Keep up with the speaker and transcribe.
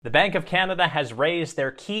The Bank of Canada has raised their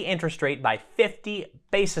key interest rate by 50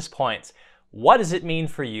 basis points. What does it mean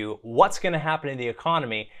for you? What's going to happen in the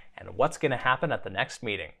economy? And what's going to happen at the next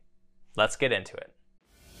meeting? Let's get into it.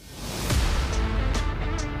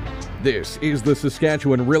 This is the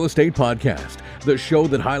Saskatchewan Real Estate Podcast, the show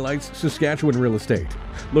that highlights Saskatchewan real estate.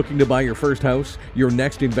 Looking to buy your first house, your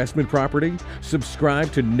next investment property?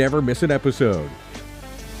 Subscribe to never miss an episode.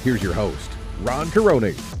 Here's your host, Ron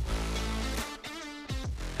Caroni.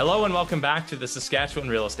 Hello and welcome back to the Saskatchewan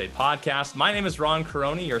Real Estate Podcast. My name is Ron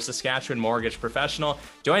Caroni, your Saskatchewan mortgage professional,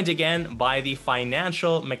 joined again by the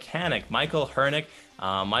financial mechanic, Michael Hernick.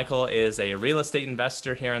 Michael is a real estate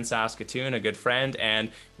investor here in Saskatoon, a good friend, and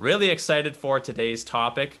really excited for today's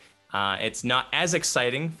topic. It's not as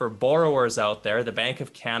exciting for borrowers out there. The Bank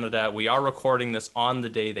of Canada, we are recording this on the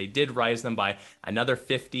day they did rise them by another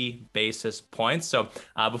 50 basis points. So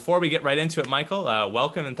before we get right into it, Michael,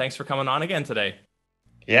 welcome and thanks for coming on again today.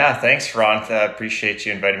 Yeah, thanks, Ron. Appreciate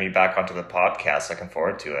you inviting me back onto the podcast. Looking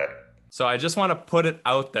forward to it. So I just want to put it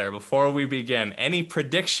out there before we begin. Any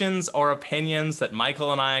predictions or opinions that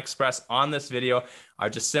Michael and I express on this video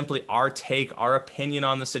are just simply our take, our opinion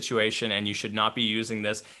on the situation, and you should not be using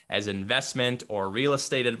this as investment or real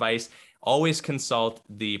estate advice. Always consult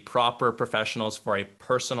the proper professionals for a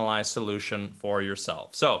personalized solution for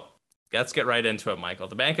yourself. So let's get right into it, Michael.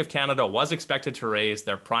 The Bank of Canada was expected to raise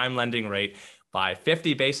their prime lending rate by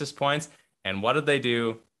 50 basis points. And what did they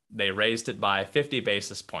do? They raised it by 50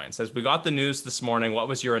 basis points. As we got the news this morning, what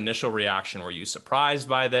was your initial reaction? Were you surprised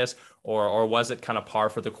by this, or was it kind of par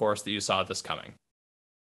for the course that you saw this coming?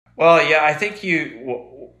 Well, yeah, I think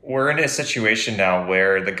we're in a situation now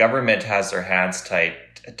where the government has their hands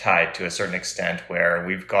tied to a certain extent, where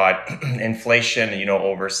we've got inflation,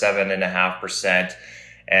 over 7.5%.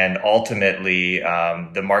 And ultimately,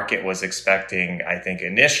 the market was expecting, I think,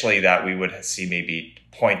 initially that we would see maybe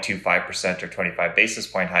 0.25% or 25 basis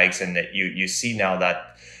point hikes. And that you see now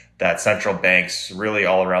that central banks really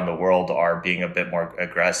all around the world are being a bit more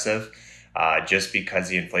aggressive just because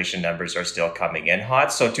the inflation numbers are still coming in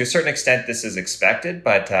hot. So to a certain extent, this is expected,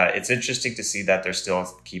 but it's interesting to see that they're still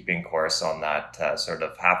keeping course on that sort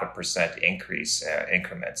of 0.5% increase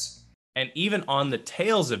increments. And even on the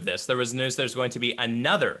tails of this, there was news there's going to be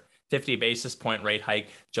another 50 basis point rate hike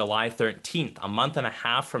July 13th, a month and a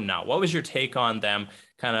half from now. What was your take on them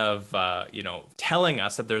kind of, telling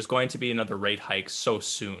us that there's going to be another rate hike so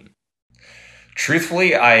soon?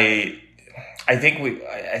 Truthfully, I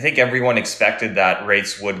think everyone expected that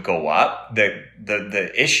rates would go up.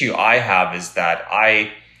 The issue I have is that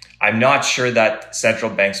I'm not sure that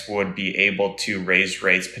central banks would be able to raise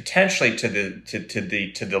rates potentially to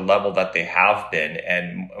the level that they have been,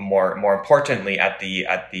 and more importantly at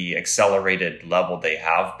the accelerated level they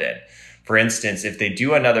have been. For instance, if they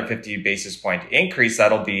do another 50 basis point increase,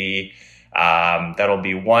 that'll be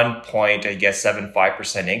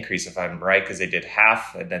 1.75% increase if I'm right, because they did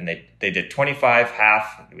half and then they did 25,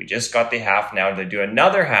 half. We just got the half. Now they do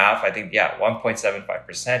another half. I think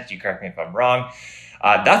 1.75%. You correct me if I'm wrong.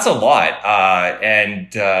 That's a lot,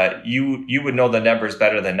 and you would know the numbers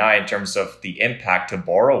better than I in terms of the impact to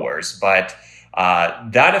borrowers. But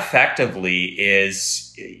that effectively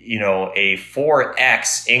is, a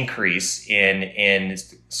 4x increase in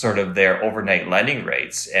sort of their overnight lending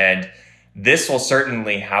rates, and this will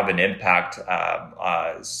certainly have an impact,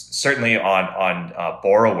 certainly on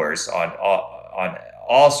borrowers on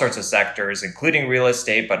all sorts of sectors, including real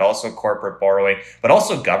estate, but also corporate borrowing, but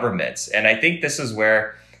also governments. And I think this is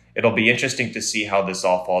where it'll be interesting to see how this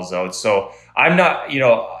all falls out. So I'm not,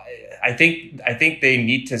 I think they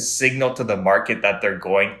need to signal to the market that they're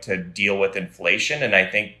going to deal with inflation. And I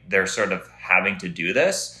think they're sort of having to do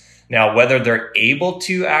this. Now, whether they're able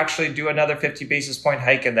to actually do another 50 basis point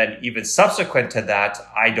hike and then even subsequent to that,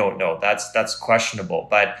 I don't know. That's questionable.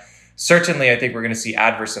 But certainly, I think we're going to see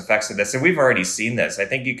adverse effects of this, and we've already seen this. I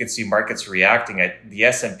think you can see markets reacting. The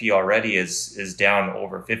S&P already is down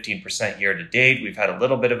over 15% year to date. We've had a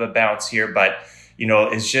little bit of a bounce here, but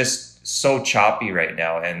it's just so choppy right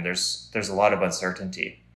now, and there's a lot of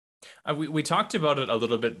uncertainty. We talked about it a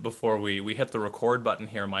little bit before we hit the record button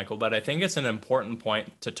here, Michael, but I think it's an important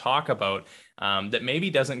point to talk about that maybe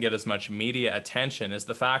doesn't get as much media attention, is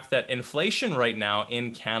the fact that inflation right now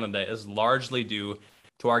in Canada is largely due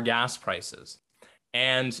to our gas prices.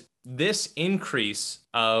 And this increase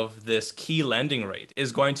of this key lending rate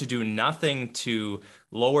is going to do nothing to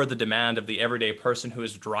lower the demand of the everyday person who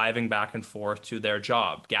is driving back and forth to their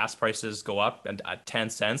job. Gas prices go up and at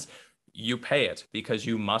 10 cents. You pay it because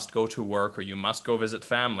you must go to work or you must go visit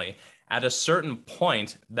family. At a certain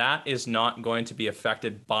point, that is not going to be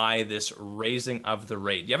affected by this raising of the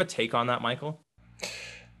rate. Do you have a take on that, Michael?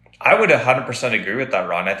 I would 100% agree with that,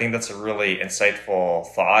 Ron. I think that's a really insightful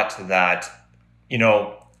thought that,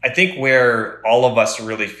 I think where all of us are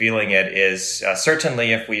really feeling it is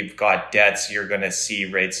certainly if we've got debts, you're going to see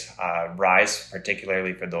rates rise,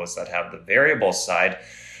 particularly for those that have the variable side.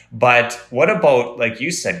 But what about, like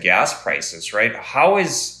you said, gas prices, right? How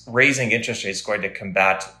is raising interest rates going to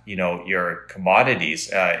combat, your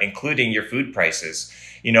commodities, including your food prices?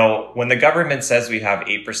 When the government says we have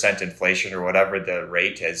 8% inflation or whatever the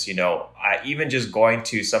rate is, even just going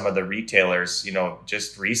to some of the retailers,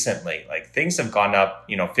 just recently, like things have gone up,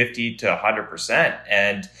 50 to 100%.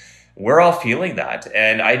 And we're all feeling that.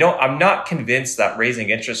 And I'm not convinced that raising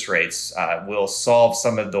interest rates will solve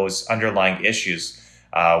some of those underlying issues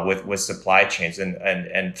with supply chains,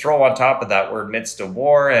 and throw on top of that, we're amidst a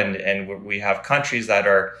war, and we have countries that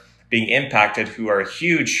are being impacted who are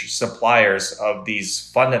huge suppliers of these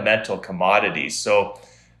fundamental commodities. So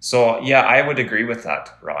yeah, I would agree with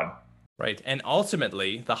that, Ron. Right. And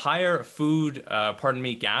ultimately, the higher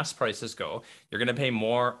gas prices go, you're going to pay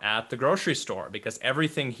more at the grocery store because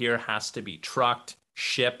everything here has to be trucked,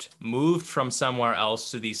 shipped, moved from somewhere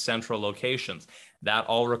else to these central locations. That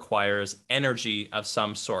all requires energy of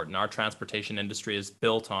some sort. And our transportation industry is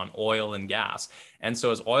built on oil and gas. And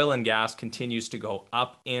so as oil and gas continues to go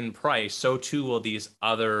up in price, so too will these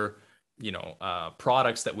other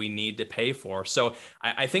products that we need to pay for. So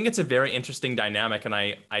I think it's a very interesting dynamic. And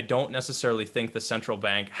I don't necessarily think the central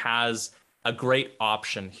bank has a great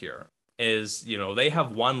option here. They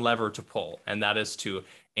have one lever to pull, and that is to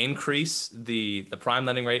increase the prime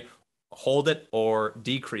lending rate, hold it, or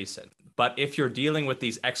decrease it. But if you're dealing with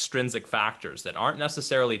these extrinsic factors that aren't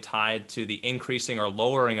necessarily tied to the increasing or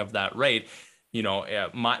lowering of that rate,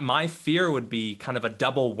 my fear would be kind of a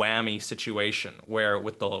double whammy situation where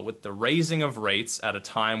with the raising of rates at a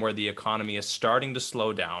time where the economy is starting to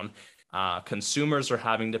slow down, consumers are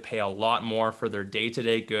having to pay a lot more for their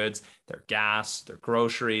day-to-day goods, their gas, their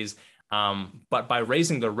groceries. But by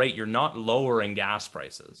raising the rate, you're not lowering gas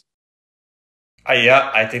prices. Yeah,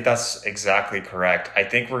 I think that's exactly correct. I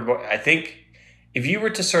think if you were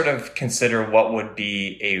to sort of consider what would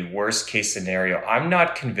be a worst case scenario, I'm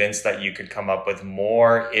not convinced that you could come up with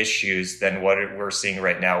more issues than what we're seeing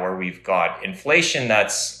right now, where we've got inflation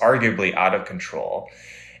that's arguably out of control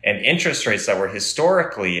and interest rates that were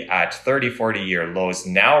historically at 30, 40-year lows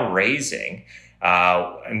now raising.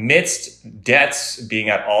 Amidst debts being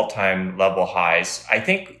at all-time level highs, I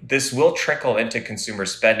think this will trickle into consumer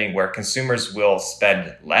spending, where consumers will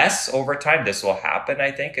spend less over time. This will happen, I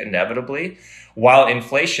think, inevitably, while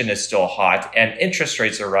inflation is still hot and interest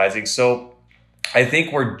rates are rising. So I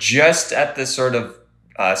think we're just at the sort of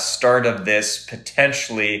start of this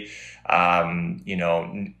potentially bad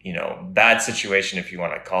situation, if you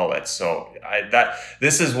want to call it. So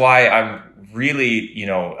this is why I'm really,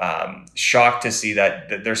 shocked to see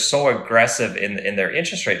that they're so aggressive in their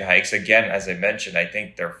interest rate hikes. Again, as I mentioned, I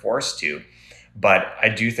think they're forced to, but I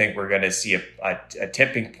do think we're going to see a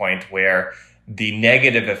tipping point where the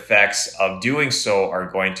negative effects of doing so are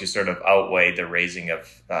going to sort of outweigh the raising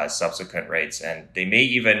of subsequent rates, and they may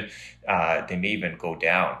even go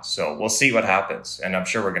down. So we'll see what happens, and I'm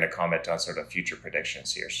sure we're going to comment on sort of future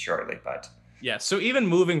predictions here shortly. But yeah, so even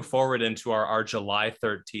moving forward into our July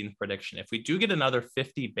 13th prediction, if we do get another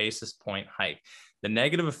 50 basis point hike, the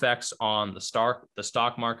negative effects on the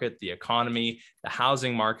stock market, the economy, the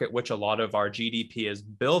housing market, which a lot of our GDP is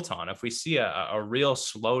built on, if we see a real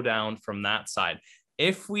slowdown from that side,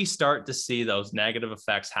 if we start to see those negative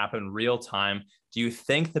effects happen real time, do you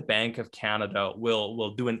think the Bank of Canada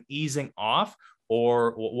will do an easing off,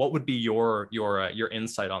 or what would be your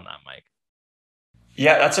insight on that, Mike?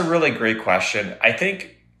 Yeah, that's a really great question. I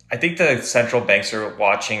think the central banks are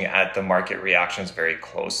watching at the market reactions very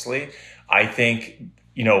closely. I think,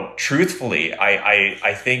 truthfully,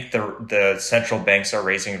 I think the central banks are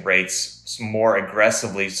raising rates more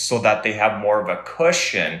aggressively so that they have more of a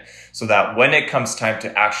cushion, so that when it comes time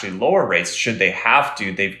to actually lower rates, should they have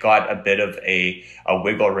to, they've got a bit of a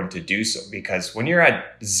wiggle room to do so. Because when you're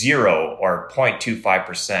at 0 or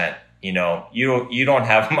 0.25%, you don't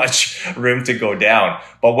have much room to go down.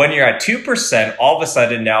 But when you're at 2%, all of a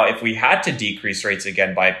sudden now, if we had to decrease rates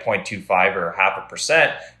again by 0.25 or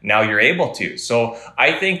 0.5%, now you're able to. So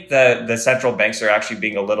I think the central banks are actually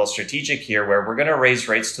being a little strategic here, where we're going to raise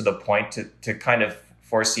rates to the point to kind of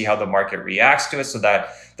foresee how the market reacts to it, so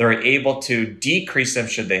that they're able to decrease them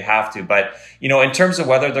should they have to. But, in terms of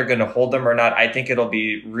whether they're going to hold them or not, I think it'll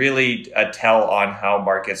be really a tell on how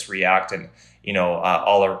markets react and,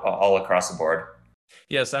 all across the board.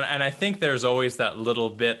 Yes, and I think there's always that little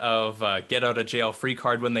bit of get out of jail free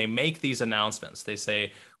card when they make these announcements. They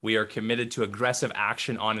say, we are committed to aggressive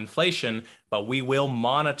action on inflation, but we will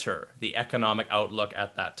monitor the economic outlook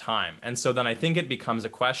at that time. And so then I think it becomes a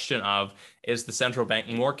question of, is the central bank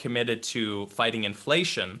more committed to fighting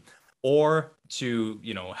inflation or to,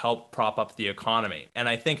 help prop up the economy? And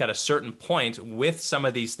I think at a certain point, with some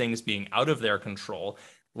of these things being out of their control,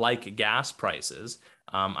 like gas prices,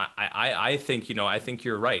 I think, I think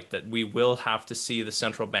you're right that we will have to see the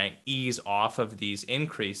central bank ease off of these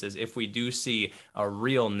increases if we do see a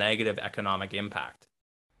real negative economic impact.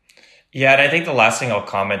 Yeah, and I think the last thing I'll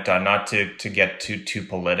comment on, not to get too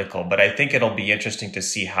political, but I think it'll be interesting to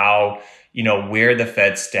see how, where the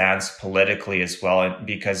Fed stands politically as well,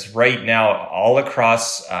 because right now all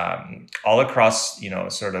across the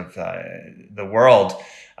world,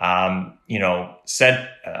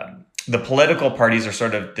 the political parties are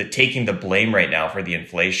sort of taking the blame right now for the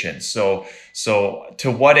inflation. So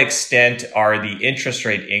to what extent are the interest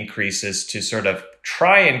rate increases to sort of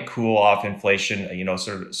try and cool off inflation,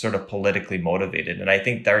 sort of politically motivated? And I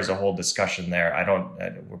think there's a whole discussion there.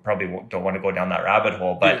 We probably don't want to go down that rabbit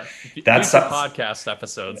hole, but that's some podcast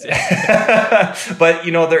episodes. But,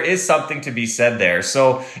 there is something to be said there.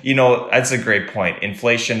 So, that's a great point.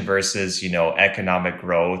 Inflation versus, economic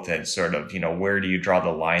growth and sort of, where do you draw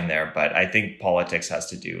the line there? But I think politics has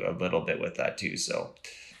to do a little bit with that too. So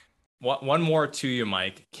one more to you,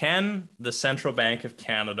 Mike. Can the Central Bank of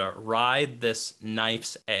Canada ride this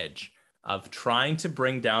knife's edge of trying to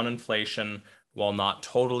bring down inflation while not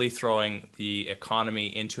totally throwing the economy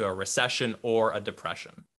into a recession or a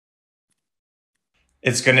depression?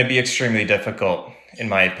 It's going to be extremely difficult, in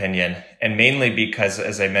my opinion, and mainly because,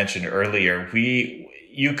 as I mentioned earlier,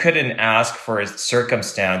 you couldn't ask for a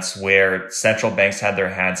circumstance where central banks had their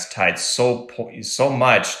hands tied so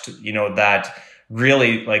much, that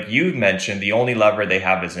really, like you mentioned, the only lever they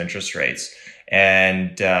have is interest rates.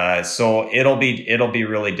 And so it'll be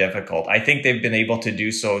really difficult. I think they've been able to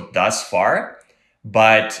do so thus far,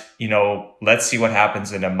 but let's see what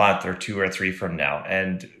happens in a month or 2 or 3 from now.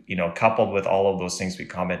 And coupled with all of those things we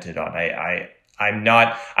commented on, I'm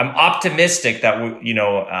optimistic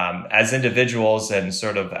that as individuals and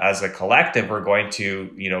sort of as a collective, we're going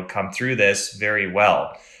to come through this very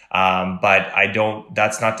well. But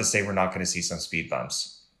that's not to say we're not going to see some speed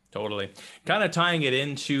bumps. Totally. Kind of tying it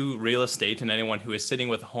into real estate and anyone who is sitting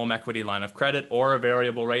with a home equity line of credit or a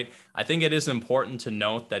variable rate, I think it is important to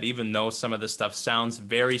note that even though some of this stuff sounds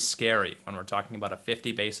very scary when we're talking about a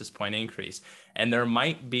 50 basis point increase, and there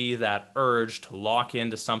might be that urge to lock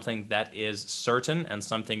into something that is certain and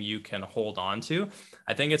something you can hold on to,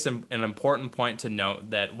 I think it's an important point to note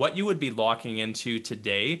that what you would be locking into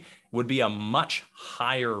today would be a much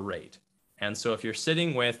higher rate. And so if you're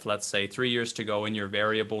sitting with, let's say, 3 years to go in your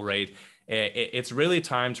variable rate, it's really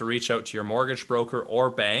time to reach out to your mortgage broker or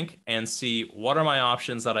bank and see what are my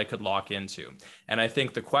options that I could lock into. And I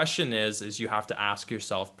think the question is you have to ask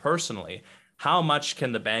yourself personally, how much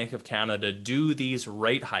can the Bank of Canada do these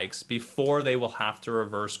rate hikes before they will have to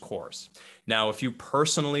reverse course? Now, if you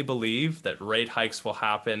personally believe that rate hikes will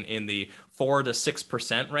happen in the 4 to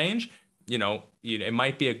 6% range, it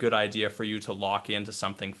might be a good idea for you to lock into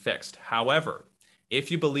something fixed. However, if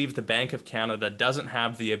you believe the Bank of Canada doesn't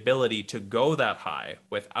have the ability to go that high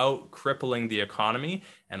without crippling the economy,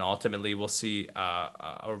 and ultimately we'll see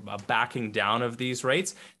a backing down of these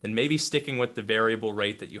rates, then maybe sticking with the variable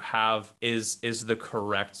rate that you have is the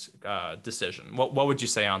correct decision. What would you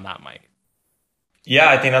say on that, Mike?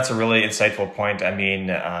 Yeah, I think that's a really insightful point. I mean,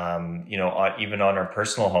 even on our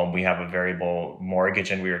personal home, we have a variable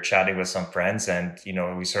mortgage, and we were chatting with some friends, and,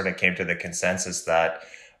 we sort of came to the consensus that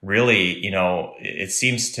really, it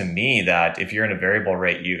seems to me that if you're in a variable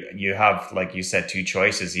rate, you have, like you said, 2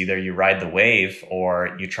 choices. Either you ride the wave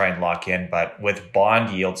or you try and lock in. But with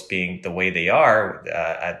bond yields being the way they are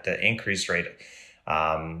at the increased rate,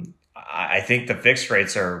 I think the fixed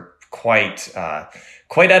rates are quite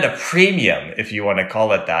at a premium, if you want to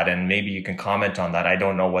call it that. And maybe you can comment on that. I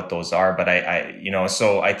don't know what those are, but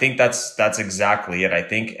so I think that's exactly it. I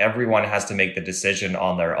think everyone has to make the decision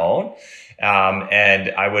on their own. And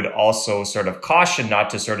I would also sort of caution not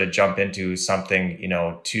to sort of jump into something,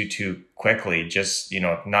 too quickly, just,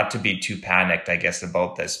 not to be too panicked, I guess,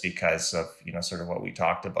 about this because of, sort of what we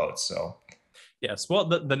talked about. So. Yes. Well,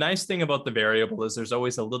 the nice thing about the variable is there's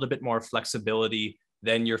always a little bit more flexibility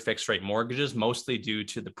than your fixed rate mortgages, mostly due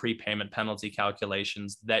to the prepayment penalty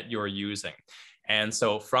calculations that you're using. And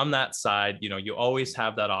so from that side, you always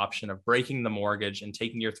have that option of breaking the mortgage and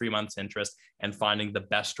taking your 3 months interest and finding the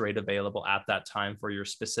best rate available at that time for your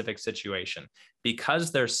specific situation.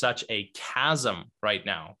 Because there's such a chasm right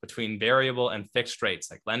now between variable and fixed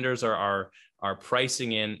rates, like lenders are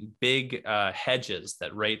pricing in big hedges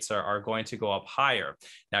that rates are going to go up higher.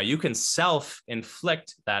 Now you can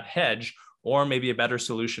self-inflict that hedge, or maybe a better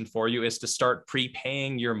solution for you is to start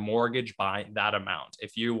prepaying your mortgage by that amount.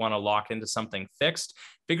 If you want to lock into something fixed,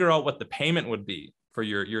 figure out what the payment would be for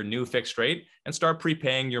your new fixed rate and start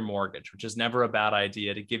prepaying your mortgage, which is never a bad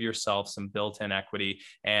idea to give yourself some built-in equity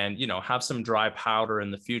and, have some dry powder in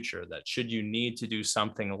the future that should you need to do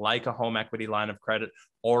something like a home equity line of credit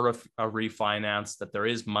or a refinance, that there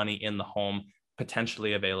is money in the home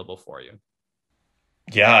potentially available for you.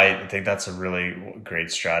 Yeah, I think that's a really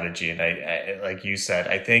great strategy. And I like you said,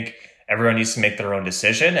 I think everyone needs to make their own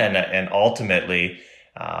decision. And ultimately,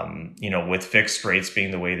 with fixed rates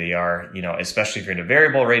being the way they are, especially if you're in a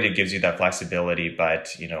variable rate, it gives you that flexibility.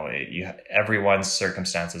 But, everyone's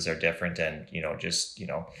circumstances are different. And,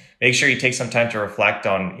 make sure you take some time to reflect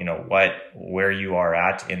on, where you are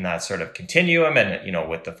at in that sort of continuum and,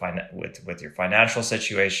 with your financial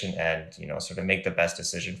situation and, sort of make the best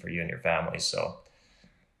decision for you and your family. So.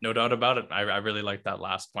 No doubt about it. I really like that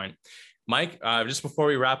last point. Mike, just before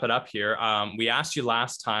we wrap it up here, we asked you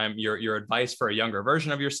last time your advice for a younger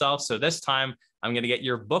version of yourself. So this time I'm going to get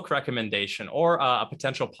your book recommendation or a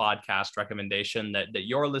potential podcast recommendation that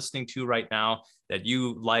you're listening to right now that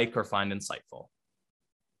you like or find insightful.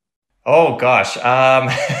 Oh gosh.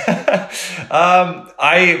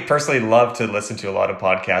 I personally love to listen to a lot of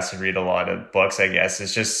podcasts and read a lot of books, I guess.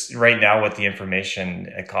 It's just right now with the information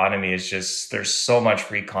economy, is just, there's so much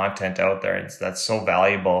free content out there. And that's so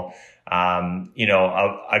valuable.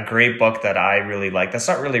 A great book that I really like, that's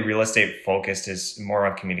not really real estate focused, is more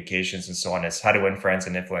on communications and so on, is How to Win Friends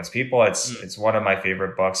and Influence People. It's one of my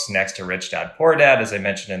favorite books next to Rich Dad Poor Dad, as I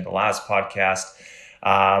mentioned in the last podcast.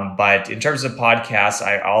 But in terms of podcasts,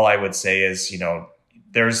 all I would say is,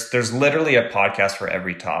 there's literally a podcast for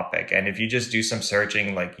every topic. And if you just do some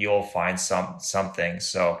searching, like, you'll find something.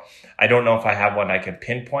 So I don't know if I have one I can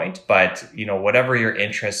pinpoint, but, whatever your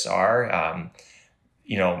interests are,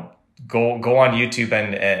 go on YouTube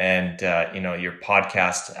and your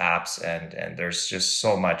podcast apps, and there's just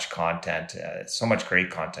so much content, so much great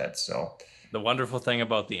content. So the wonderful thing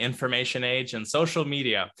about the information age and social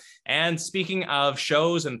media. And speaking of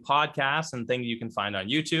shows and podcasts and things you can find on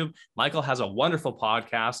YouTube, Michael has a wonderful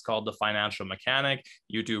podcast called The Financial Mechanic.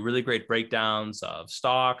 You do really great breakdowns of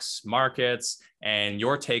stocks, markets, and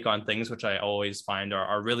your take on things, which I always find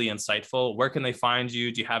are really insightful. Where can they find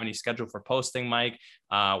you? Do you have any schedule for posting, Mike?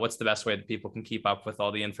 What's the best way that people can keep up with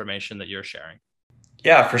all the information that you're sharing?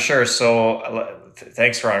 Yeah, for sure. So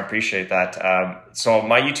thanks, Ron. I appreciate that. So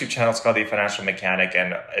my YouTube channel is called The Financial Mechanic,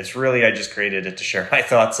 and it's really, I just created it to share my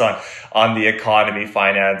thoughts on the economy,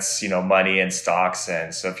 finance, money and stocks.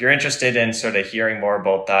 And so if you're interested in sort of hearing more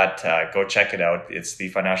about that, go check it out. It's The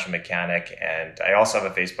Financial Mechanic. And I also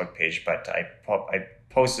have a Facebook page, but I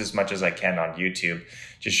post as much as I can on YouTube,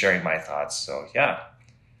 just sharing my thoughts. So yeah.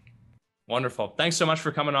 Wonderful. Thanks so much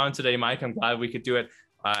for coming on today, Mike. I'm glad we could do it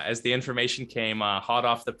as the information came hot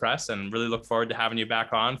off the press, and really look forward to having you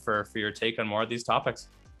back on for your take on more of these topics.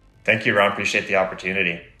 Thank you, Ron. Appreciate the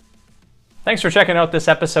opportunity. Thanks for checking out this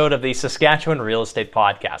episode of the Saskatchewan Real Estate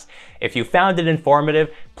Podcast. If you found it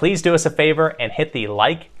informative, please do us a favor and hit the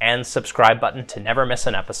like and subscribe button to never miss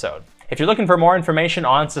an episode. If you're looking for more information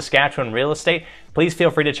on Saskatchewan real estate, please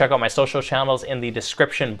feel free to check out my social channels in the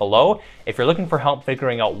description below. If you're looking for help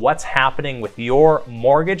figuring out what's happening with your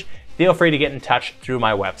mortgage, feel free to get in touch through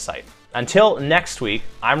my website. Until next week,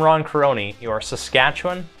 I'm Ron Caroni, your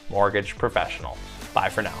Saskatchewan mortgage professional. Bye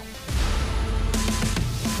for now.